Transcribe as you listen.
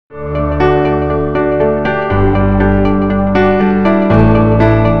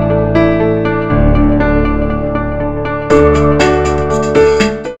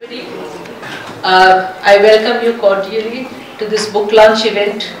I welcome you cordially to this book launch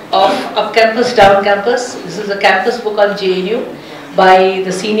event of Up Campus, Down Campus. This is a campus book on JNU by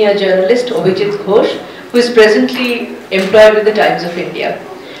the senior journalist Avijit Ghosh, who is presently employed with the Times of India.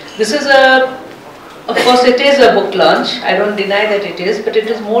 This is of course it is a book launch, I don't deny that it is, but it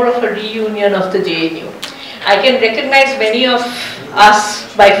is more of a reunion of the JNU. I can recognize many of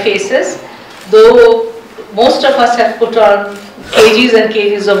us by faces, though most of us have put on kgs and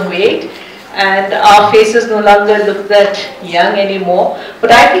kgs of weight, and our faces no longer look that young anymore.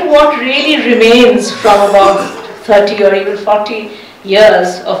 But I think what really remains from about 30 or even 40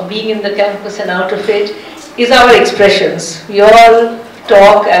 years of being in the campus and out of it is our expressions. We all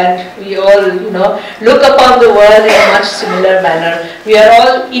talk and we all, look upon the world in a much similar manner. We are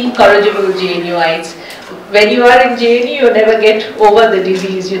all incorrigible JNUites. When you are in JNU, you never get over the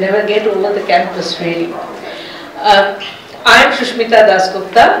disease, you never get over the campus really. I am Shushmita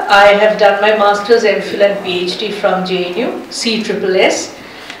Dasgupta. I have done my Master's, MPhil and PhD from JNU, CSSS,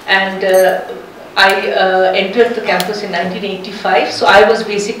 and I entered the campus in 1985, so I was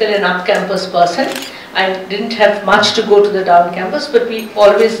basically an up-campus person. I didn't have much to go to the down campus, but we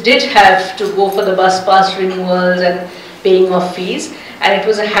always did have to go for the bus pass renewals and paying of fees, and it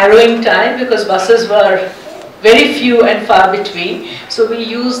was a harrowing time because buses were very few and far between, so we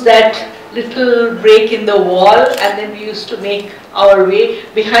used that little break in the wall, and then we used to make our way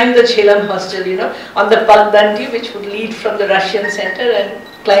behind the Jhelum hostel, on the Pagdanti, which would lead from the Russian center and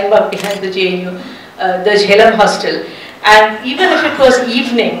climb up behind the JNU, the Jhelum hostel. And even if it was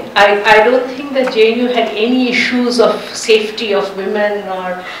evening, I don't think that JNU had any issues of safety of women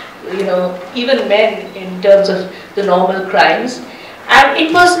or, even men in terms of the normal crimes. And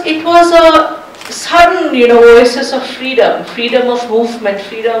it was a sudden, oasis of freedom, freedom of movement,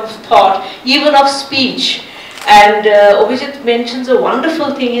 freedom of thought, even of speech. And Avijit mentions a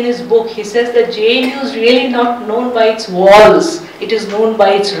wonderful thing in his book. He says that JNU is really not known by its walls, it is known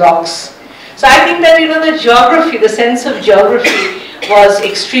by its rocks. So I think that, the geography, the sense of geography was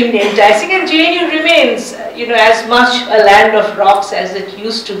extremely enticing, and JNU remains, as much a land of rocks as it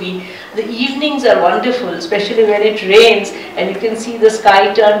used to be. The evenings are wonderful, especially when it rains and you can see the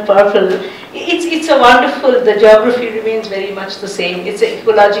sky turn purple. It's a wonderful, the geography remains very much the same. It's an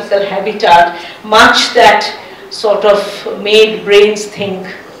ecological habitat, much that sort of made brains think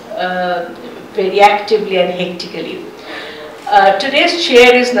very actively and hectically. Today's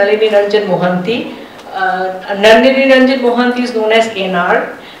chair is Nalini Ranjan Mohanty. Nalini Ranjan Mohanty is known as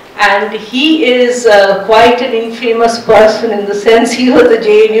NR, and he is quite an infamous person in the sense he was the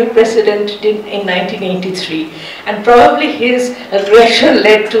JNU president in 1983, and probably his aggression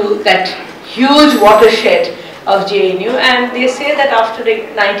led to that huge watershed of JNU, and they say that after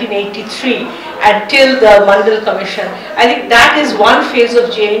 1983 until the Mandal Commission, I think that is one phase of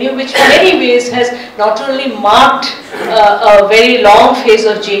JNU which in many ways has not only marked a very long phase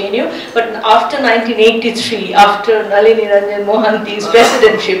of JNU, but after 1983, after Nalini Ranjan Mohanty's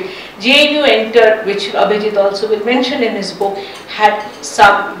presidentship, JNU entered, which Avijit also will mention in his book, had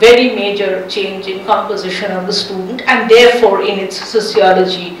some very major change in composition of the student and therefore in its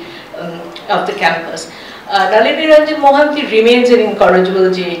sociology of the campus. Nalini Ranjan Mohanty remains an incorrigible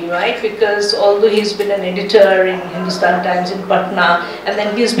JNUite because although he's been an editor in Hindustan Times in Patna, and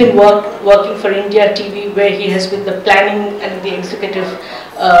then he's been working for India TV, where he has been the planning and the executive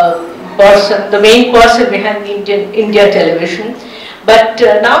person, the main person behind the India television. But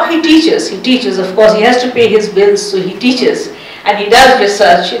now he teaches, of course he has to pay his bills, so he teaches. And he does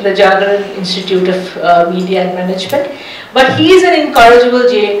research in the Jagaran Institute of Media and Management. But he is an incorrigible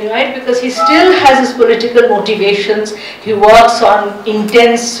JNUite because he still has his political motivations. He works on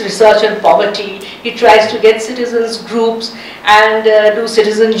intense research on poverty. He tries to get citizens groups and do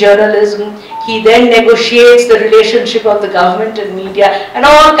citizen journalism. He then negotiates the relationship of the government and media and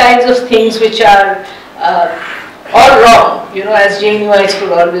all kinds of things which are all wrong, as JNUites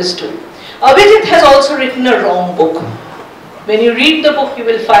could always do. Avijit has also written a wrong book. When you read the book, you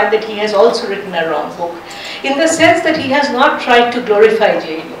will find that he has also written a wrong book, in the sense that he has not tried to glorify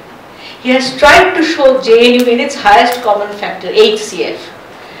JNU. He has tried to show JNU in its highest common factor, HCF.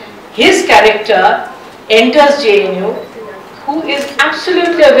 His character enters JNU, who is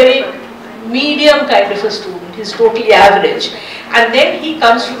absolutely a very medium kind of a student. He's totally average. And then he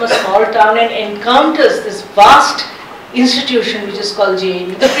comes from a small town and encounters this vast institution which is called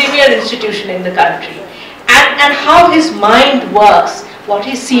JNU, the premier institution in the country. And how his mind works, what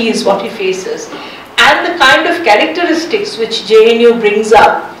he sees, what he faces, and the kind of characteristics which JNU brings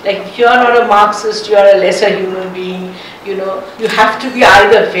up. Like, if you are not a Marxist, you are a lesser human being. You have to be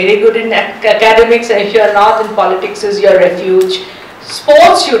either very good in academics, and if you are not, in politics is your refuge.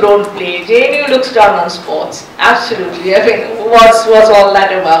 Sports you don't play. JNU looks down on sports. Absolutely. I mean, what's all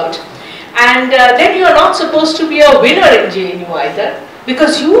that about? And then you are not supposed to be a winner in JNU either,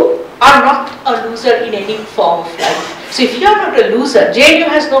 because you are not a loser in any form of life. So if you are not a loser, JNU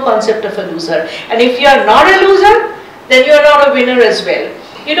has no concept of a loser. And if you are not a loser, then you are not a winner as well.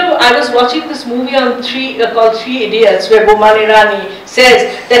 You know, I was watching this movie on called Three Idiots, where Bomani Rani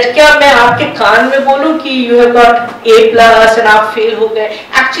says that क्या मैं आपके कान में बोलूं कि you have got A plus and आप fail हो गए.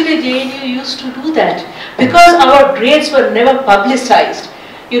 Actually, JNU used to do that because our grades were never publicized.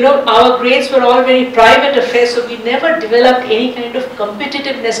 You know, our grades were all very private affairs, so we never developed any kind of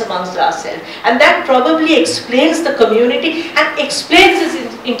competitiveness amongst ourselves. And that probably explains the community and explains this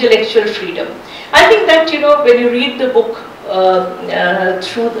intellectual freedom. I think that, you know, when you read the book,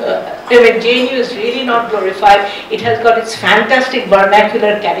 JNU is really not glorified. It has got its fantastic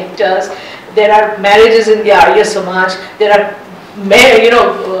vernacular characters. There are marriages in the Arya Samaj. There are, you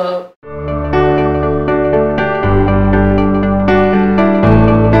know,